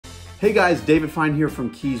Hey guys, David Fine here from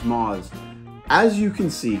Keys Moths. As you can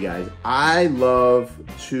see guys, I love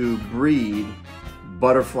to breed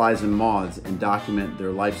butterflies and moths and document their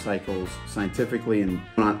life cycles scientifically. And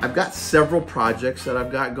I've got several projects that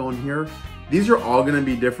I've got going here. These are all gonna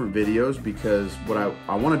be different videos because what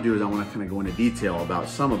I wanna do is I wanna kind of go into detail about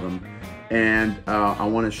some of them. And I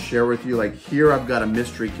wanna share with you, like here I've got a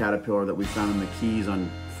mystery caterpillar that we found in the Keys on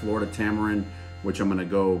Florida tamarin, which I'm gonna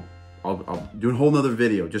go, I'll do a whole nother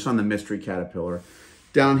video just on the mystery caterpillar.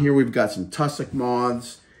 Down here, we've got some tussock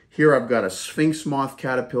moths. Here, I've got a sphinx moth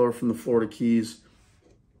caterpillar from the Florida Keys.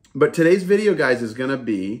 But today's video, guys, is gonna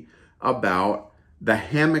be about the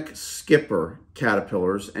hammock skipper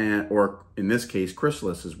caterpillars, or in this case,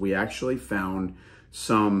 chrysalises. We actually found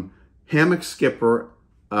some hammock skipper,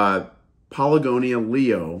 Pongamia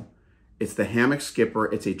Leo. It's the hammock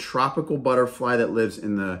skipper. It's a tropical butterfly that lives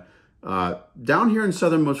in the down here in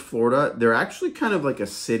southernmost Florida. They're actually kind of like a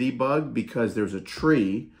city bug because there's a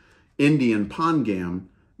tree, Indian Pongam,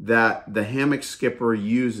 that the hammock skipper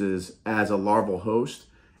uses as a larval host.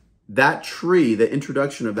 That tree, the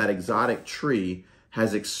introduction of that exotic tree,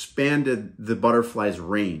 has expanded the butterfly's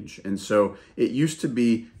range. And so it used to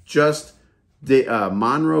be just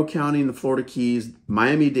Monroe County in the Florida Keys,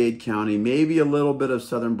 Miami-Dade County, maybe a little bit of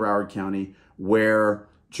southern Broward County, where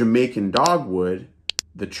Jamaican dogwood,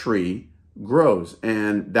 the tree, grows.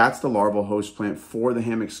 And that's the larval host plant for the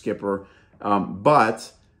hammock skipper.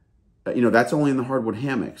 But you know, that's only in the hardwood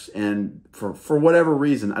hammocks. And for whatever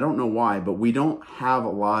reason, I don't know why, but we don't have a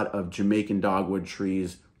lot of Jamaican dogwood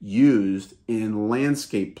trees used in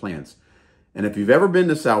landscape plants. And if you've ever been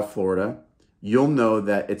to South Florida, you'll know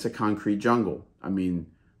that it's a concrete jungle. I mean,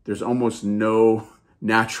 there's almost no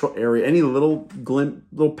natural area. Any little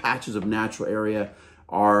patches of natural area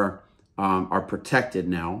are protected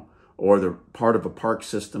now, or they're part of a park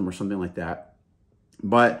system or something like that.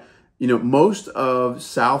 But, you know, most of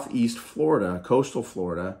Southeast Florida, coastal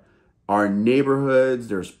Florida, are neighborhoods,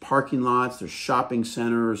 there's parking lots, there's shopping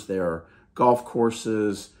centers, there are golf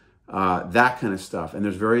courses, that kind of stuff. And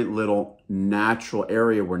there's very little natural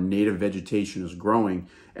area where native vegetation is growing.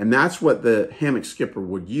 And that's what the hammock skipper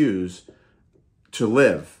would use to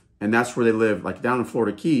live. And that's where they live. Like down in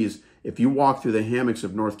Florida Keys, if you walk through the hammocks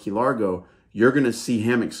of North Key Largo, you're going to see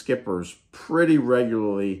hammock skippers pretty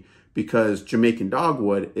regularly because Jamaican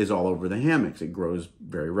dogwood is all over the hammocks. It grows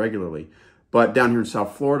very regularly. But down here in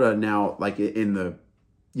South Florida now, like in the,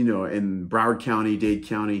 you know, in Broward County, Dade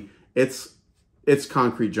County, it's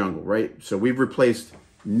concrete jungle, right? So we've replaced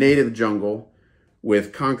native jungle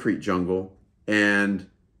with concrete jungle, and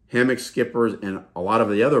hammock skippers and a lot of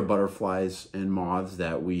the other butterflies and moths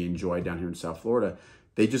that we enjoy down here in South Florida,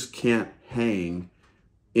 they just can't hang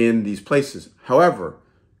in these places. However,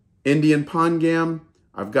 Indian Pongam,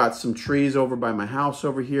 I've got some trees over by my house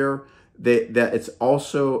over here that it's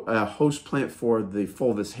also a host plant for the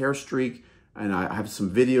fulvous hair streak. And I have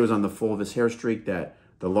some videos on the fulvous hair streak that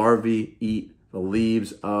the larvae eat the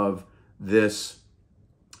leaves of this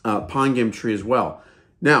Pongam tree as well.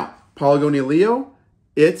 Now, Pongamia Leo,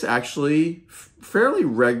 it's actually fairly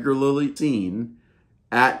regularly seen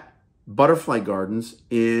at butterfly gardens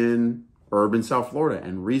in urban South Florida.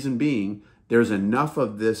 And reason being, there's enough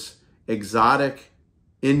of this exotic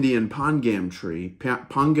Indian Pongam tree.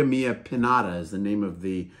 Pongamia pinnata is the name of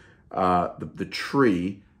the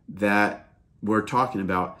tree that we're talking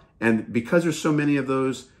about. And because there's so many of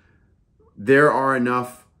those, there are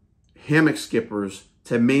enough hammock skippers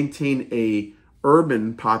to maintain a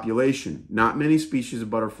urban population. Not many species of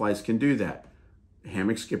butterflies can do that.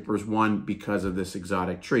 Hammock skipper is one because of this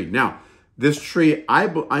exotic tree. Now, this tree, I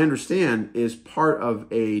understand, is part of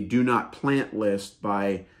a do not plant list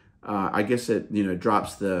by, I guess it, you know,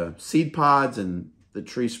 drops the seed pods and the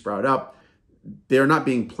trees sprout up. They're not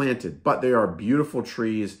being planted, but they are beautiful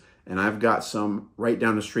trees. And I've got some right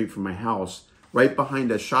down the street from my house, right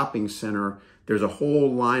behind a shopping center. There's a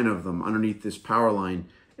whole line of them underneath this power line.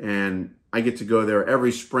 And I get to go there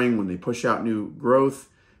every spring when they push out new growth.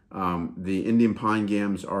 The Indian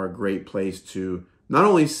Pongams are a great place to not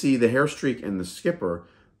only see the hair streak and the skipper,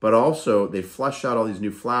 but also they flush out all these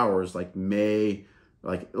new flowers like May,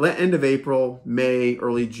 like end of April, May,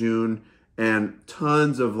 early June, and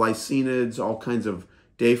tons of lycaenids, all kinds of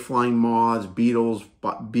day-flying moths, beetles,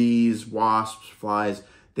 bees, wasps, flies.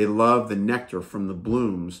 They love the nectar from the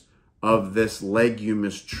blooms of this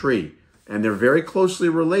leguminous tree. And they're very closely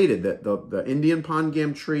related. The Indian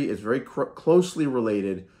Pongam tree is very closely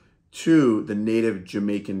related to the native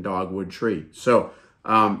Jamaican dogwood tree. So,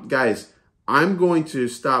 guys, I'm going to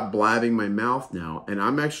stop blabbing my mouth now, and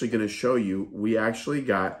I'm actually going to show you, we actually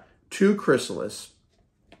got 2 chrysalises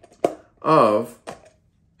of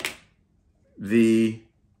the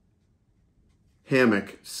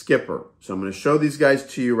hammock skipper. So I'm going to show these guys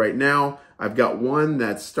to you right now. I've got one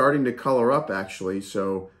that's starting to color up actually,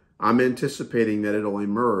 so I'm anticipating that it'll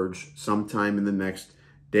emerge sometime in the next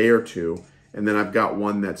day or two. And then I've got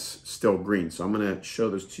one that's still green. So I'm going to show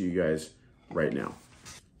this to you guys right now.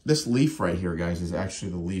 This leaf right here, guys, is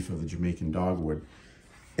actually the leaf of the Jamaican dogwood.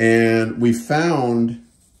 And we found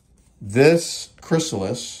this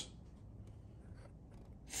chrysalis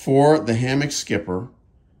for the hammock skipper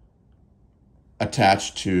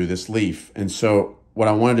attached to this leaf. And so what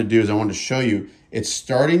I wanted to do is I wanted to show you, it's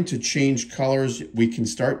starting to change colors. We can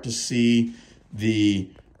start to see the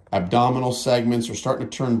abdominal segments are starting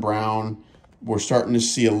to turn brown. We're starting to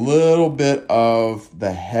see a little bit of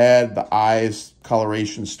the head, the eyes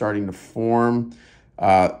coloration starting to form,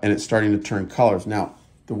 and it's starting to turn colors. Now,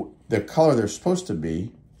 the color they're supposed to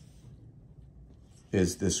be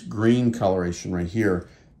is this green coloration right here.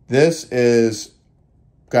 This is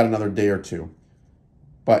got another day or two,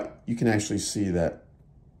 but you can actually see that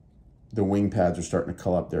the wing pads are starting to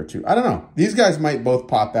color up there too. I don't know. These guys might both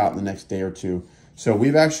pop out in the next day or two. So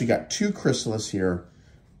we've actually got two chrysalis here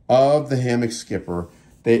of the hammock skipper.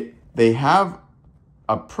 They have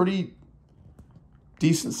a pretty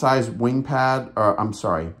decent sized wing pad, or I'm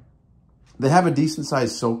sorry, they have a decent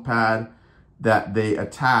sized silk pad that they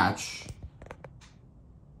attach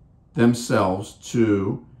themselves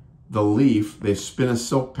to the leaf. They spin a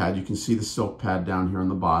silk pad. You can see the silk pad down here on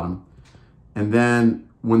the bottom. And then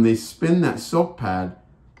when they spin that silk pad,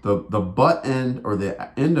 the butt end or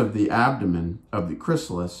the end of the abdomen of the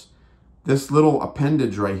chrysalis, this little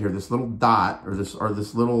appendage right here, this little dot or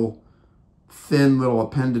this little thin little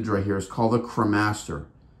appendage right here is called a cremaster.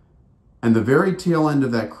 And the very tail end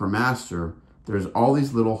of that cremaster, there's all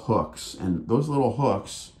these little hooks, and those little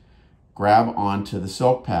hooks grab onto the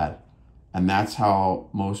silk pad. And that's how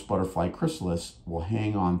most butterfly chrysalis will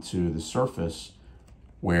hang onto the surface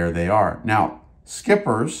where they are. Now,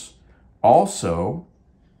 skippers also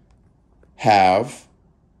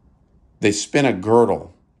they spin a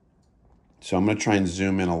girdle. So I'm going to try and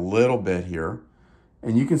zoom in a little bit here.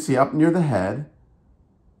 And you can see up near the head,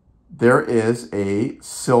 there is a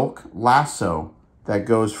silk lasso that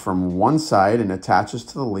goes from one side and attaches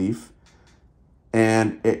to the leaf.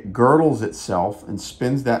 And it girdles itself and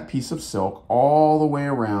spins that piece of silk all the way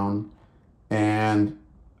around and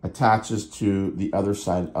attaches to the other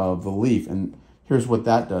side of the leaf. And here's what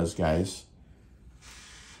that does, guys.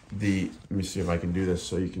 Let me see if I can do this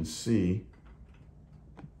so you can see.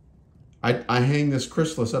 I hang this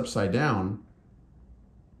chrysalis upside down.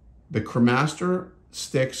 The cremaster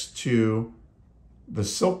sticks to the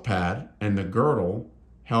silk pad, and the girdle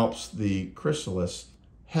helps the chrysalis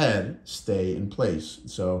head stay in place.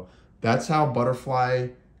 So that's how butterfly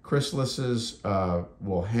chrysalises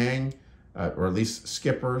will hang, or at least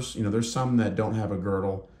skippers. You know, there's some that don't have a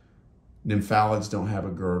girdle. Nymphalids don't have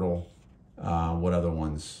a girdle. What other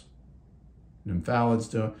ones?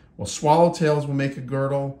 Nymphalids do. Well, swallowtails will make a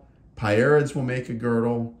girdle. Pierids will make a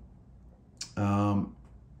girdle.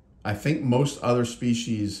 I think most other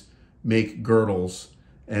species make girdles.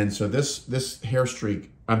 And so this hair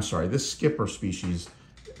streak, I'm sorry, this skipper species,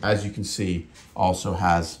 as you can see, also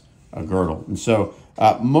has a girdle. And so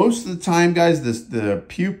most of the time, guys, the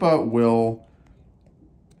pupa will,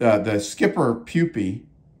 the skipper pupae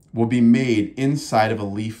will be made inside of a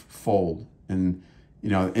leaf fold. And, you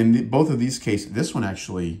know, in both of these cases, this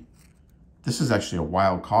is actually a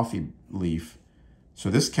wild coffee leaf. So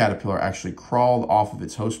this caterpillar actually crawled off of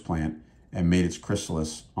its host plant and made its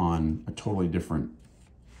chrysalis on a totally different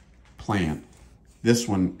plant. This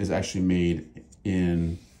one is actually made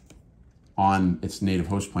on its native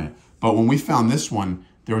host plant. But when we found this one,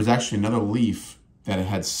 there was actually another leaf that it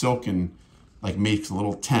had silken, like makes a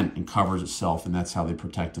little tent and covers itself, and that's how they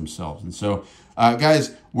protect themselves. And so,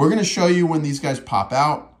 guys, we're gonna show you when these guys pop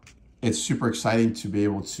out. It's super exciting to be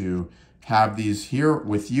able to have these here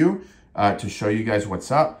with you to show you guys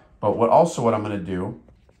what's up. But what I'm gonna do,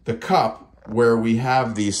 the cup where we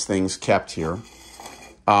have these things kept here,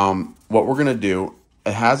 what we're gonna do,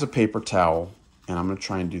 it has a paper towel, and I'm gonna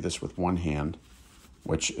try and do this with one hand,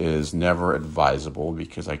 which is never advisable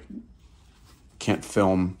because I can't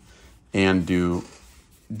film and do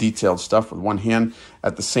detailed stuff with one hand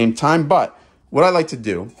at the same time. But what I like to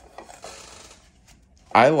do,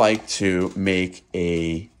 I like to make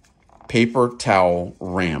a paper towel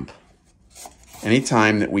ramp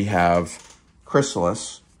anytime that we have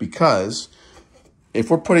chrysalis, because if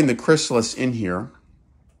we're putting the chrysalis in here,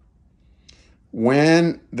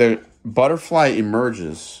 when the butterfly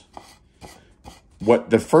emerges,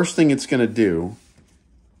 the first thing it's going to do,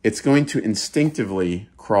 it's going to instinctively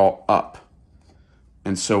crawl up.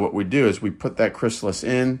 And so what we do is we put that chrysalis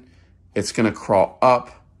in, it's gonna crawl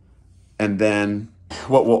up, and then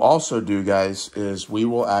what we'll also do, guys, is we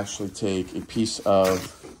will actually take a piece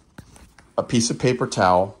of paper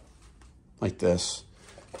towel like this,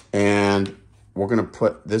 and we're gonna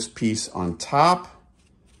put this piece on top,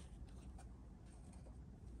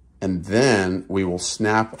 and then we will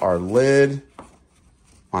snap our lid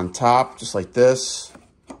on top just like this,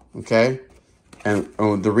 okay? And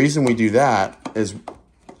the reason we do that is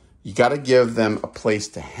you gotta give them a place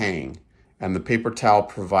to hang, and the paper towel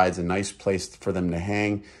provides a nice place for them to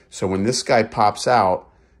hang. So when this guy pops out,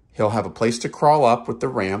 he'll have a place to crawl up with the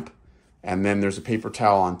ramp, and then there's a paper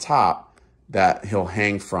towel on top that he'll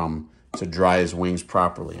hang from to dry his wings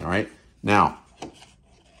properly, all right? Now,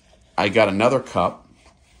 I got another cup,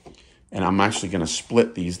 and I'm actually gonna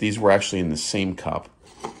split these. These were actually in the same cup,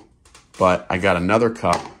 but I got another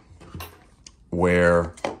cup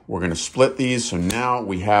where we're gonna split these. So now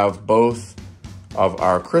we have both of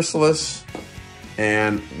our chrysalis,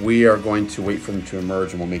 and we are going to wait for them to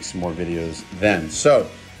emerge, and we'll make some more videos then. So,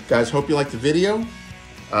 guys, hope you liked the video.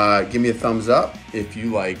 Give me a thumbs up if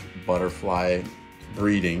you like butterfly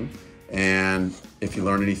breeding. And if you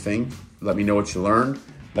learned anything, let me know what you learned.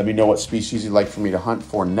 Let me know what species you'd like for me to hunt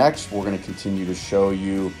for next. We're gonna continue to show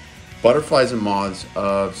you butterflies and moths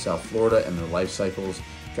of South Florida and their life cycles.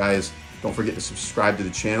 Guys, don't forget to subscribe to the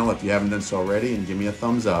channel if you haven't done so already, and give me a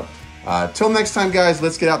thumbs up. Till next time, guys,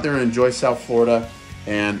 let's get out there and enjoy South Florida,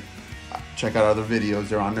 and check out other videos.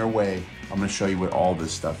 They're on their way. I'm gonna show you what all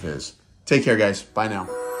this stuff is. Take care, guys. Bye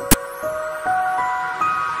now.